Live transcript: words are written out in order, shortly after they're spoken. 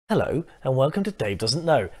Hello and welcome to Dave Doesn't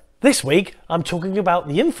Know. This week I'm talking about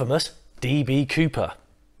the infamous DB Cooper,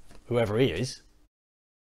 whoever he is.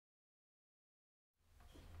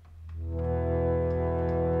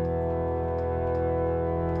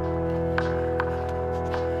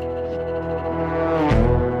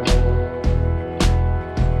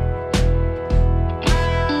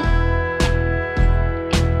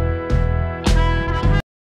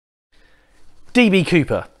 DB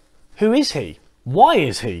Cooper. Who is he? Why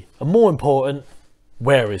is he? And more important,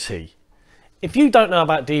 where is he? If you don't know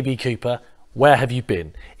about DB Cooper, where have you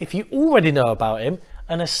been? If you already know about him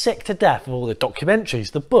and are sick to death of all the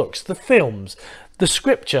documentaries, the books, the films, the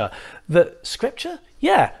scripture?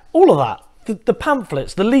 Yeah, all of that. The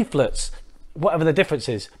pamphlets, the leaflets, whatever the difference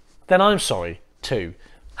is, then I'm sorry too.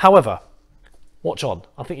 However, watch on.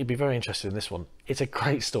 I think you'd be very interested in this one. It's a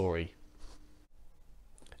great story.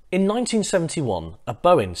 In 1971, a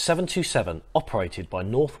Boeing 727 operated by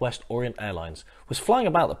Northwest Orient Airlines was flying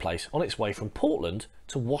about the place on its way from Portland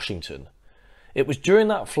to Washington. It was during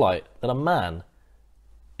that flight that a man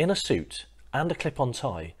in a suit and a clip-on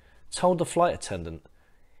tie told the flight attendant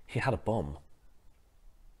he had a bomb.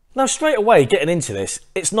 Now straight away getting into this,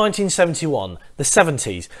 it's 1971, the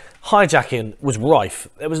 70s, hijacking was rife.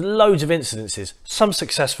 There was loads of incidences, some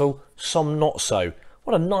successful, some not so.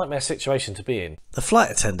 What a nightmare situation to be in. The flight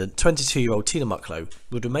attendant, 22-year-old Tina Mucklow,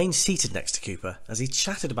 would remain seated next to Cooper as he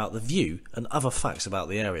chatted about the view and other facts about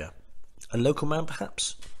the area. A local man,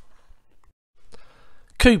 perhaps?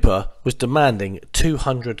 Cooper was demanding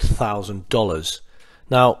 $200,000.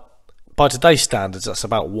 Now, by today's standards, that's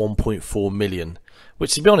about 1.4 million,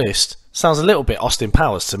 which, to be honest, sounds a little bit Austin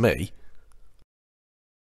Powers to me.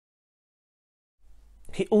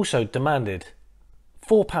 He also demanded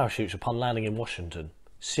 4 parachutes upon landing in Washington,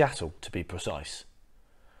 Seattle to be precise.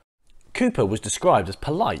 Cooper was described as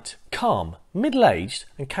polite, calm, middle-aged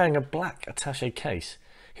and carrying a black attaché case.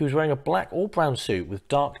 He was wearing a black or brown suit with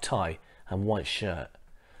dark tie and white shirt.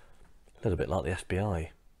 A little bit like the FBI.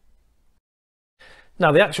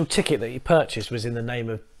 Now the actual ticket that he purchased was in the name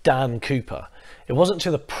of Dan Cooper. It wasn't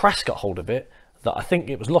until the press got hold of it that I think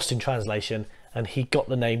it was lost in translation and he got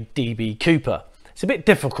the name DB Cooper. It's a bit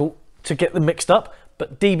difficult to get them mixed up,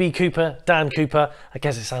 but DB Cooper, Dan Cooper, I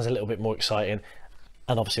guess it sounds a little bit more exciting,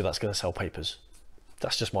 and obviously that's going to sell papers.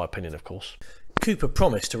 That's just my opinion, of course. Cooper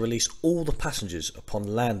promised to release all the passengers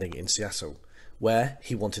upon landing in Seattle, where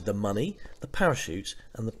he wanted the money, the parachutes,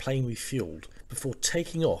 and the plane refueled before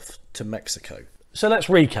taking off to Mexico. So let's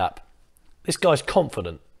recap. This guy's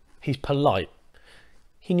confident, he's polite,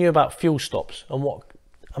 he knew about fuel stops and what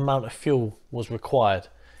amount of fuel was required,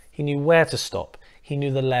 he knew where to stop, he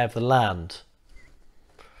knew the lay of the land.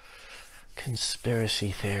 Conspiracy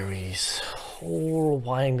theories, all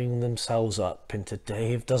winding themselves up into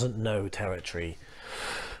Dave Doesn't Know territory.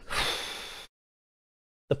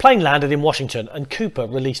 The plane landed in Washington and Cooper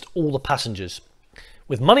released all the passengers.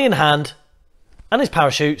 With money in hand and his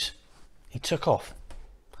parachutes, he took off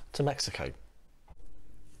to Mexico.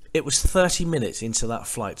 It was 30 minutes into that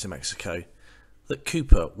flight to Mexico that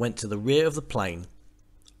Cooper went to the rear of the plane,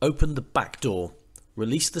 opened the back door,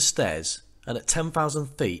 released the stairs, and at 10,000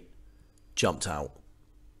 feet, jumped out.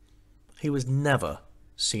 He was never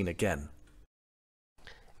seen again.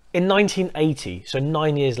 In 1980, so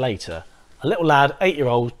 9 years later, a little lad,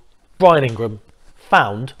 8-year-old Brian Ingram,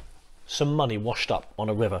 found some money washed up on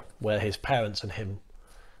a river where his parents and him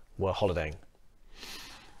were holidaying.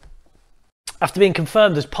 After being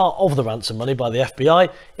confirmed as part of the ransom money by the FBI,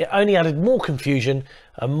 it only added more confusion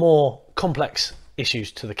and more complex issues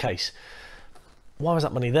to the case. Why was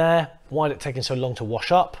that money there? Why had it taken so long to wash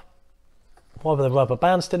up? Why were the rubber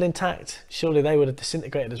bands still intact? Surely they would have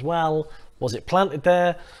disintegrated as well. Was it planted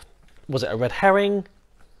there? Was it a red herring?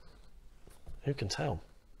 Who can tell?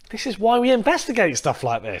 This is why we investigate stuff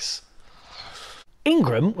like this.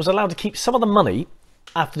 Ingram was allowed to keep some of the money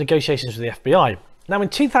after negotiations with the FBI. Now in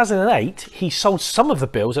 2008, he sold some of the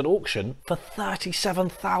bills at auction for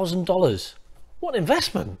 $37,000. What an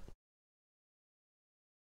investment!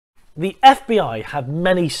 The FBI had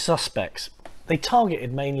many suspects. They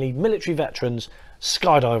targeted mainly military veterans,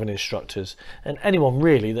 skydiving instructors, and anyone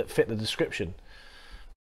really that fit the description.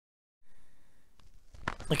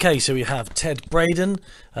 Okay, so we have Ted Braden.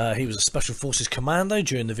 He was a Special Forces commando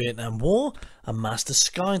during the Vietnam War, a master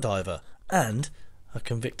skydiver, and a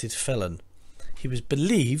convicted felon. He was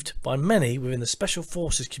believed by many within the Special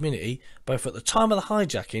Forces community, both at the time of the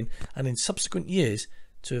hijacking and in subsequent years,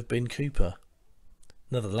 to have been Cooper.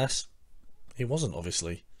 Nevertheless, he wasn't,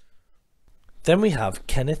 obviously. Then we have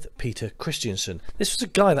Kenneth Peter Christensen. This was a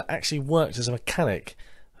guy that actually worked as a mechanic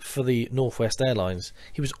for the Northwest Airlines.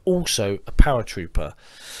 He was also a paratrooper.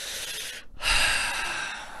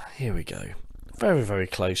 Here we go. Very, very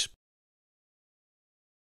close.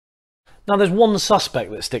 Now there's one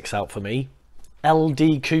suspect that sticks out for me.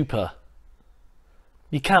 L.D. Cooper.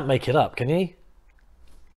 You can't make it up, can you?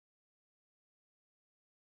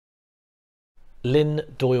 Lynn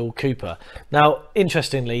Doyle Cooper. Now,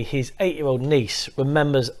 interestingly, his 8-year-old niece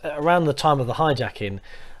remembers around the time of the hijacking,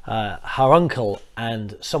 her uncle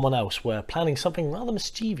and someone else were planning something rather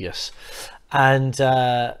mischievous. And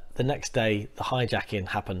the next day, the hijacking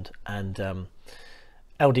happened, and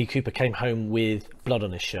L.D. Cooper came home with blood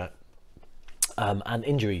on his shirt and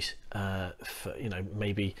injuries, for, you know,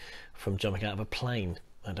 maybe from jumping out of a plane.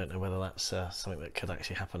 I don't know whether that's something that could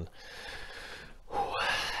actually happen.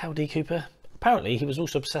 L.D. Cooper. Apparently, he was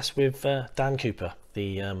also obsessed with Dan Cooper,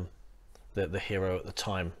 the hero at the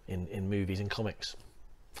time in movies and comics.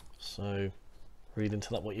 So, read into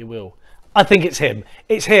that what you will. I think it's him.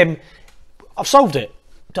 It's him. I've solved it.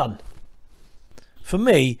 Done. For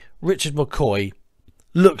me, Richard McCoy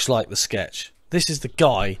looks like the sketch. This is the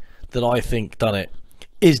guy that I think done it.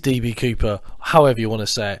 Is DB Cooper, however you want to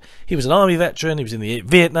say it. He was an army veteran. He was in the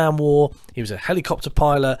Vietnam War. He was a helicopter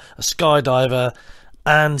pilot, a skydiver,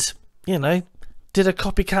 and, you know, did a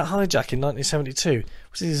copycat hijack in 1972,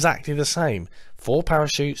 which is exactly the same. 4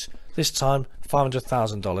 parachutes, this time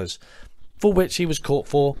 $500,000, for which he was caught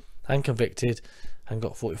for and convicted and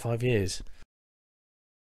got 45 years.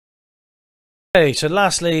 Okay, so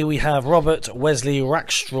lastly we have Robert Wesley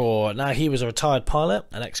Rackstraw. Now he was a retired pilot,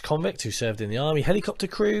 an ex-convict who served in the Army helicopter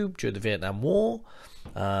crew during the Vietnam War.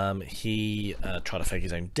 He tried to fake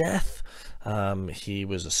his own death. He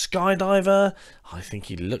was a skydiver. I think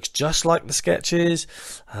he looks just like the sketches.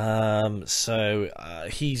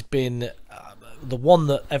 He's been the one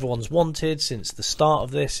that everyone's wanted since the start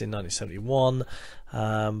of this in 1971.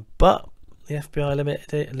 But the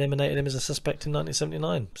FBI eliminated him as a suspect in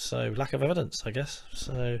 1979. So lack of evidence, I guess.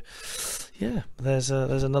 So yeah, there's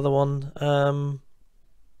another one. The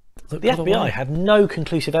FBI had no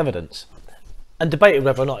conclusive evidence and debated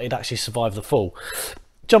whether or not he'd actually survived the fall.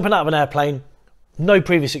 Jumping out of an airplane, no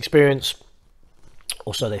previous experience,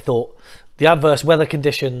 or so they thought. The adverse weather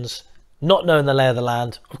conditions, not knowing the lay of the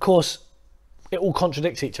land. Of course, it all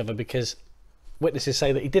contradicts each other because witnesses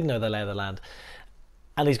say that he did know the lay of the land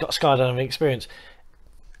and he's got skydiving experience.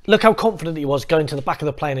 Look how confident he was going to the back of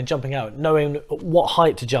the plane and jumping out, knowing at what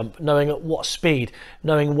height to jump, knowing at what speed,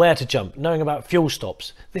 knowing where to jump, knowing about fuel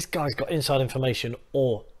stops. This guy's got inside information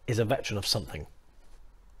or is a veteran of something.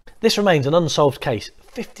 This remains an unsolved case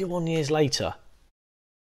 51 years later.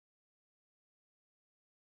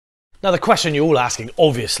 Now the question you're all asking,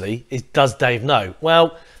 obviously, is does Dave know?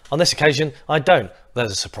 Well, on this occasion, I don't.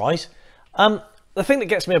 There's a surprise. The thing that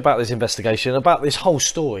gets me about this investigation, about this whole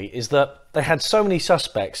story, is that they had so many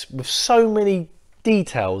suspects with so many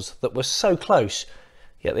details that were so close,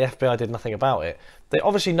 yet the FBI did nothing about it. They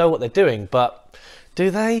obviously know what they're doing, but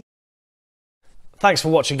do they? Thanks for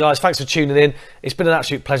watching, guys. Thanks for tuning in. It's been an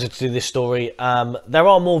absolute pleasure to do this story. There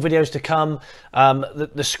are more videos to come.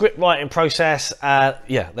 The script writing process,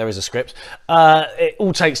 yeah, there is a script. It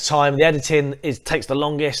all takes time. The editing takes the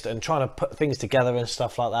longest, and trying to put things together and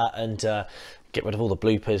stuff like that, and get rid of all the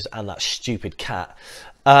bloopers and that stupid cat.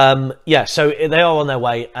 Yeah, so they are on their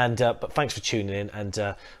way, and but thanks for tuning in,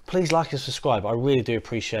 and please like and subscribe. I really do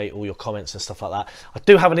appreciate all your comments and stuff like that. I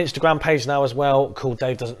do have an Instagram page now as well called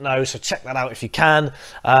Dave Doesn't Know, so check that out if you can,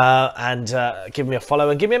 and give me a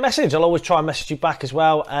follow and give me a message. I'll always try and message you back as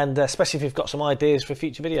well, and especially if you've got some ideas for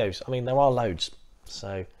future videos. I mean, there are loads.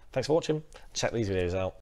 So thanks for watching. Check these videos out.